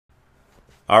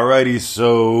Alrighty,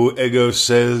 so Ego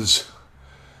says,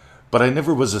 but I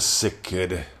never was a sick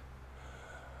kid.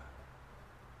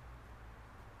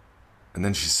 And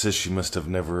then she says she must have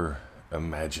never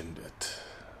imagined it.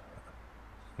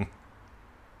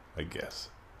 I guess.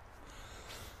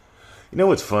 You know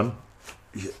what's fun?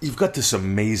 You've got this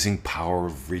amazing power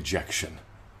of rejection.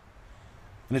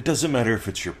 And it doesn't matter if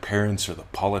it's your parents or the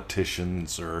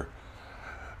politicians or...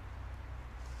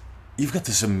 You've got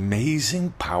this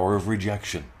amazing power of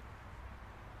rejection.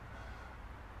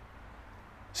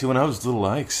 See, when I was little,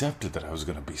 I accepted that I was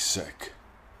going to be sick.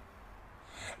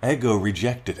 Ego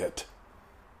rejected it.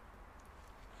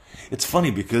 It's funny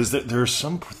because there are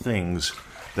some things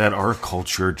that our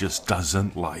culture just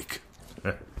doesn't like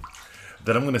that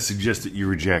I'm going to suggest that you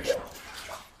reject.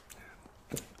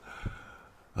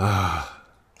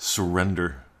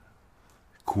 Surrender.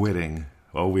 Quitting.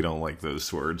 Oh, we don't like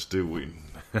those words, do we?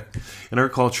 In our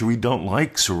culture, we don't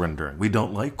like surrendering. We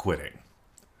don't like quitting.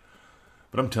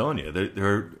 But I'm telling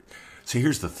you, see,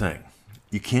 here's the thing.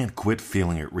 You can't quit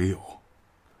feeling it real.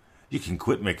 You can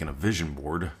quit making a vision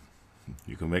board.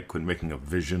 You can quit making a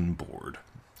vision board.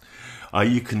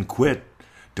 You can quit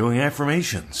doing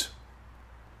affirmations.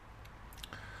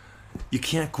 You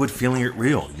can't quit feeling it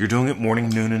real. You're doing it morning,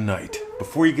 noon, and night.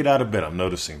 Before you get out of bed, I'm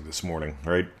noticing this morning,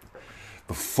 right?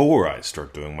 Before I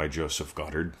start doing my Joseph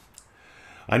Goddard,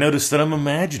 I notice that I'm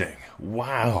imagining.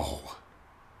 Wow.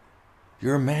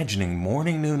 You're imagining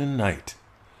morning, noon, and night.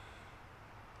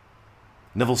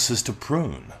 Neville says to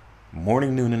prune.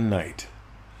 Morning, noon, and night.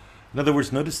 In other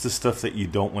words, notice the stuff that you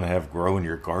don't want to have grow in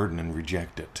your garden and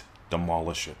reject it.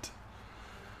 Demolish it.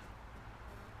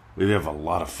 We have a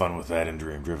lot of fun with that in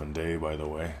Dream Driven Day, by the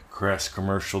way. Crass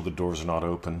commercial, the doors are not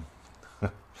open.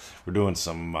 We're doing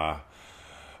some...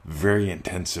 very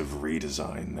intensive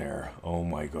redesign there. Oh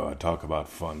my God, talk about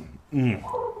fun.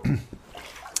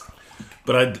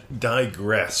 But I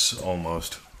digress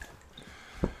almost.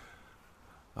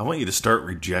 I want you to start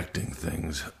rejecting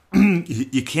things.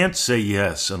 You can't say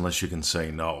yes unless you can say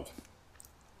no.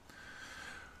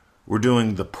 We're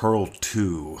doing the Pearl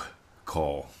 2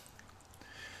 call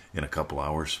in a couple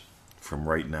hours from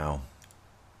right now,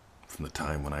 from the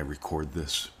time when I record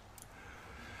this.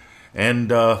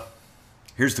 And,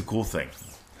 here's the cool thing.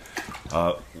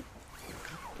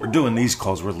 We're doing these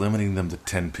calls. We're limiting them to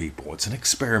 10 people. It's an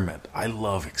experiment. I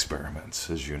love experiments,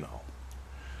 as you know.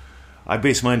 I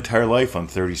base my entire life on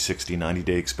 30, 60,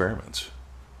 90-day experiments.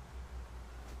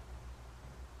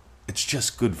 It's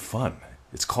just good fun.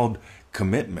 It's called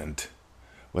commitment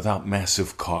without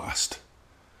massive cost.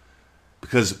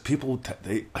 Because people,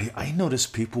 I notice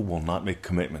people will not make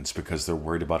commitments because they're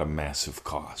worried about a massive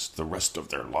cost the rest of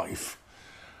their life.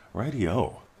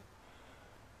 Radio.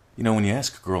 You know, when you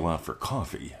ask a girl out for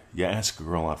coffee, you ask a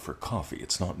girl out for coffee.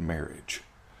 It's not marriage.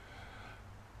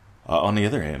 On the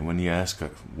other hand, when you ask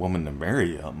a woman to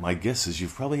marry you, my guess is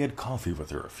you've probably had coffee with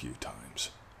her a few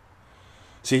times.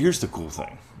 See, here's the cool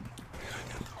thing.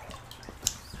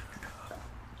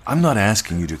 I'm not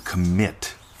asking you to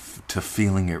commit to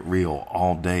feeling it real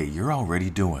all day. You're already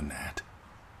doing that.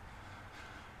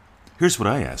 Here's what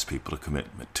I ask people to commit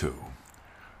to.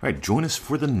 All right, join us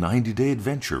for the 90-day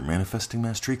adventure,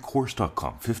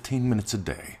 ManifestingMasteryCourse.com, 15 minutes a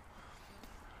day.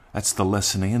 That's the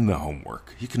lesson and the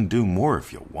homework. You can do more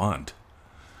if you want.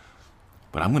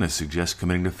 But I'm going to suggest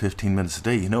committing to 15 minutes a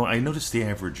day. You know, I noticed the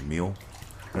average meal.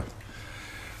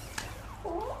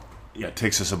 Yeah, it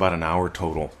takes us about an hour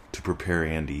total to prepare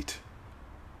and eat.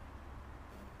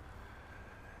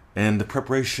 And the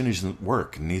preparation isn't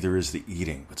work, neither is the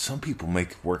eating. But some people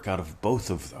make work out of both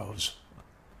of those.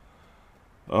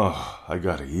 Oh, I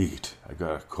gotta eat. I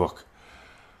gotta cook.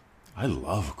 I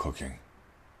love cooking.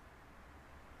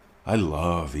 I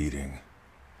love eating.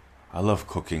 I love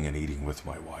cooking and eating with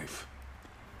my wife.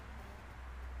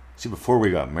 See, before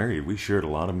we got married, we shared a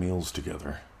lot of meals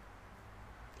together.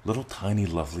 Little tiny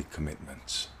lovely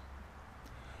commitments.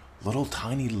 Little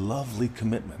tiny lovely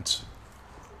commitments.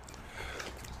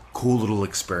 Cool little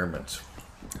experiments.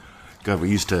 God,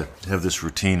 we used to have this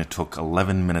routine. It took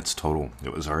 11 minutes total.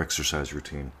 It was our exercise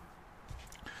routine.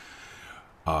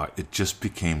 It just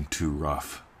became too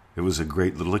rough. It was a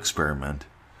great little experiment.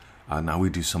 Now we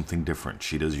do something different.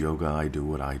 She does yoga, I do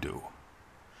what I do.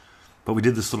 But we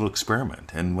did this little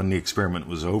experiment. And when the experiment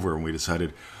was over and we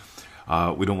decided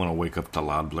we don't want to wake up to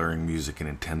loud blaring music and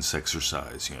intense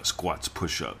exercise, you know, squats,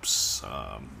 push-ups,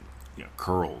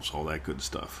 curls, all that good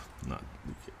stuff.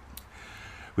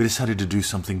 We decided to do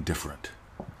something different.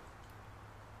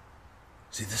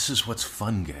 See, this is what's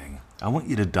fun, gang. I want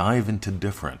you to dive into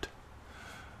different.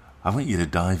 I want you to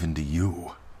dive into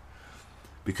you.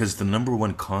 Because the number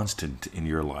one constant in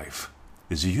your life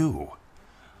is you.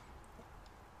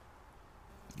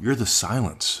 You're the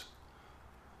silence.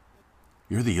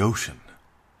 You're the ocean.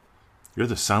 You're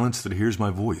the silence that hears my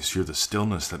voice. You're the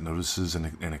stillness that notices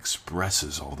and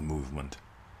expresses all the movement.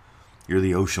 You're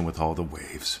the ocean with all the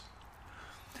waves.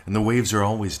 And the waves are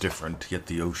always different, yet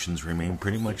the oceans remain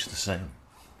pretty much the same.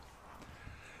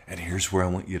 And here's where I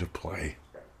want you to play.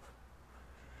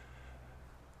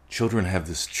 Children have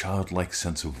this childlike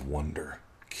sense of wonder,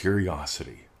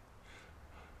 curiosity.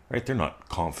 Right? They're not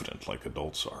confident like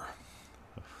adults are.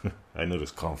 I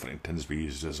notice confident tends to be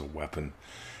used as a weapon,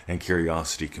 and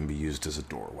curiosity can be used as a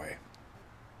doorway.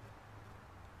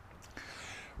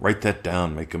 Write that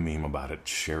down, make a meme about it,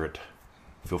 share it.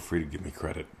 Feel free to give me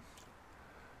credit.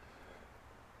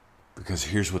 Because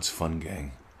here's what's fun,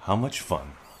 gang. How much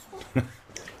fun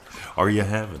are you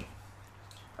having?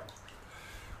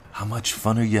 How much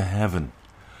fun are you having?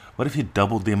 What if you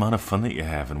doubled the amount of fun that you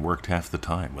have and worked half the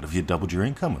time? What if you doubled your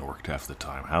income and worked half the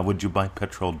time? How would you buy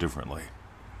petrol differently?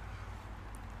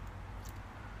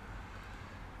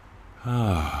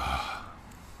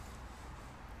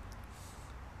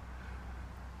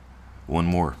 One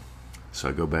more. So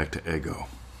I go back to ego.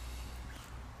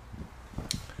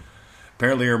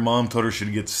 Apparently her mom told her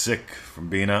she'd get sick from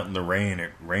being out in the rain.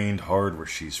 It rained hard where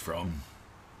she's from.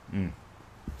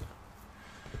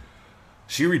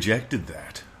 She rejected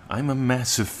that. I'm a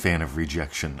massive fan of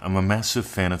rejection. I'm a massive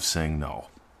fan of saying no.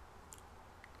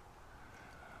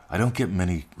 I don't get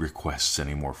many requests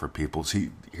anymore for people.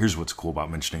 See, here's what's cool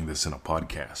about mentioning this in a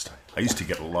podcast. I used to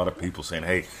get a lot of people saying,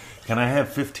 hey, can I have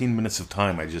 15 minutes of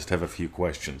time? I just have a few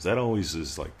questions. That always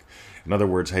is like, in other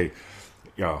words, hey,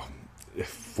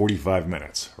 45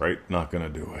 minutes, right? Not going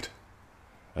to do it.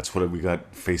 That's what we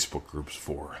got Facebook groups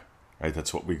for, right?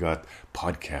 That's what we got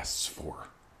podcasts for.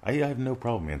 I have no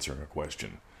problem answering a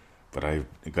question, but I've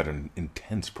got an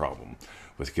intense problem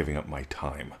with giving up my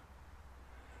time.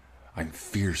 I'm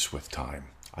fierce with time.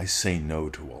 I say no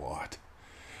to a lot.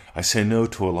 I say no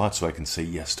to a lot so I can say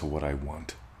yes to what I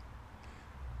want.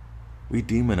 We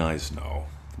demonize no.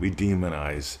 We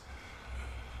demonize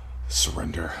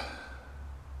surrender.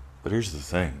 But here's the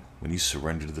thing. When you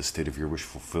surrender to the state of your wish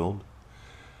fulfilled,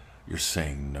 you're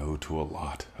saying no to a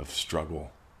lot of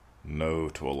struggle. No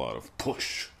to a lot of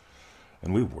push.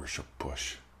 And we worship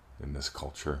push in this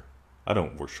culture. I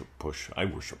don't worship push. I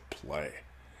worship play.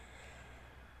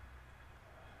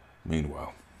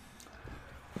 Meanwhile,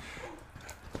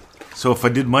 so if I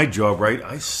did my job right,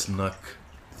 I snuck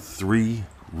 3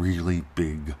 really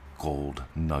big gold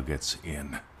nuggets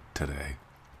in today.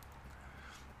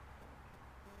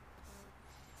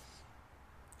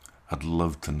 I'd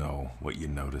love to know what you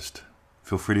noticed.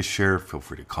 Feel free to share, feel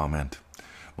free to comment.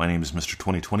 My name is Mr.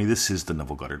 2020. This is the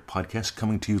Neville Goddard Podcast,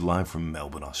 coming to you live from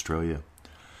Melbourne, Australia.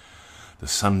 The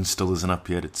sun still isn't up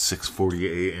yet. It's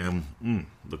 6:40 a.m.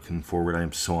 Looking forward. I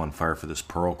am so on fire for this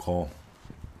Pearl call.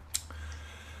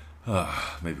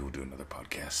 Maybe we'll do another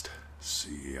podcast.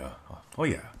 See ya. Oh,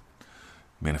 yeah.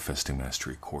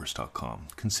 ManifestingMasteryCourse.com.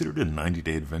 Considered a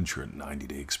 90-day adventure, a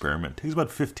 90-day experiment. Takes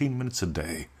about 15 minutes a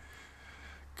day.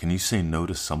 Can you say no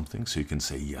to something so you can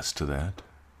say yes to that?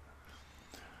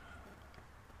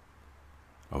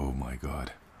 Oh, my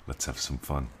God. Let's have some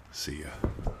fun. See ya.